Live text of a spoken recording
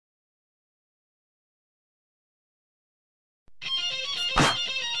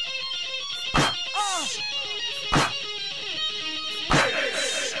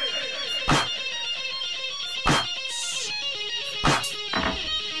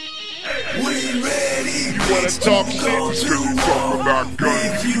wanna talk shit, cause you talk about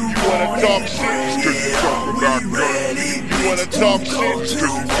guns. You wanna talk shit, cause you talk about guns. You wanna talk shit, cause you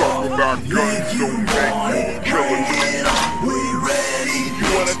talk about guns. Don't make more killers. You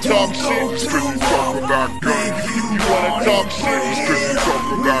wanna talk shit, cause you talk about guns. You wanna talk shit, cause you talk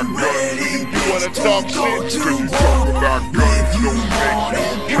about guns. You wanna talk shit, cause you talk about guns. Don't make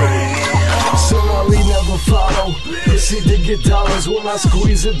more killers. So Ali never follow. Proceed to get dollars when I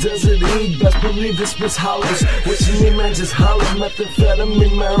squeeze it, does it eat? Best believe it spits hollows. What you need, man, just holler.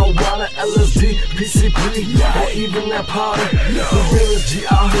 Methamphetamine, marijuana, LSD, PCP, or even that powder. The realest G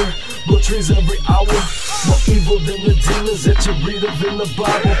out here, blow trees every hour. More evil than the demons that you read of in the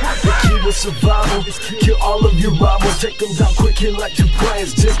Bible. The key to survival, kill all of your rivals. Take them down quick, hit like 2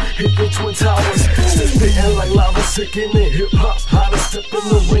 planes. Just hit the Twin Towers. Still spitting like lava, siKiNiNs. Hip-hop's hottest. Step in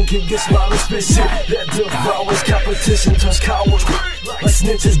the ring, can get slaughtered. Spit shit that devours. Competition turns cowards. Like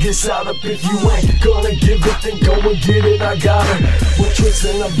snitches get shot up. If you ain't gonna give it, then go and get it. I got it. With tricks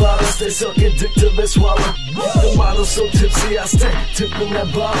in the bottle, stay sucking dick till they swallow. The model so tipsy, I stay tipping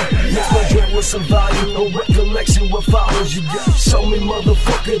that bottle. Mix my drink with some volume, no recollection what follows. You got show me,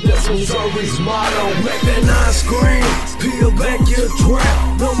 motherfucker, that's what's always motto. Make that 9 scream, peel back your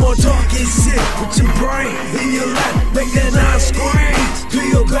trap. No more talking shit with your brain in your lap. Make that 9 scream,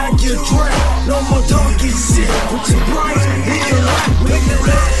 peel back your trap. No more talking shit with your brain in your lap. Make that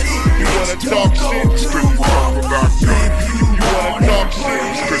ready. You wanna talk shit, cause you talk about guns. You wanna talk shit,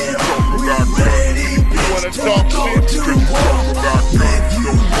 cause you talk about guns. You wanna talk shit, cause you talk about guns.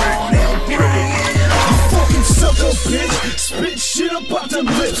 Don't make more killers. Fucking sucker, bitch. Spit shit up out the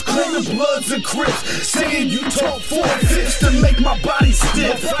lips. Claim the Bloods and Crips. Saying you talk 4/5 to make my body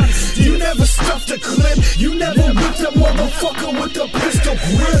stiff. You never stuffed a clip. You never whipped a motherfucker with a pistol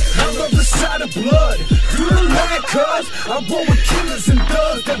grip. I love the sight of blood. You the mad cuz I roll with killers and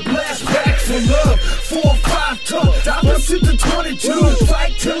thugs that blast back for love. 4 or 5 tough. I bust it to 22.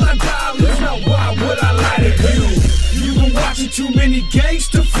 Fight till I die. Live now. Why would I lie to you? You've been watching too many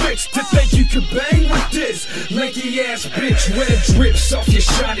gangster flicks to think you could bang with this lanky ass bitch. Red drips off your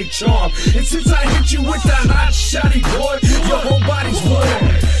shiny charm. And since I hit you with that hot shotty boy, your whole body's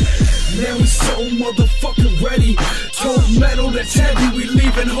warm. Man, we so motherfucking ready. Told metal that's heavy, we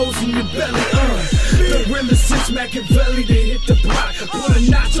leaving holes in your belly. The realest since Machiavelli, they hit the block. Put a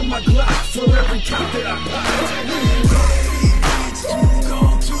notch on my Glock for every cop that I pop.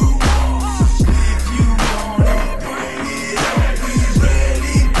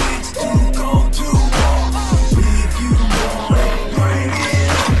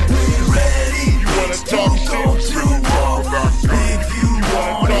 Talk shit,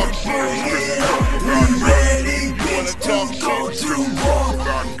 cause you talk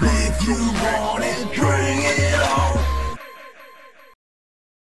about guns. Don't make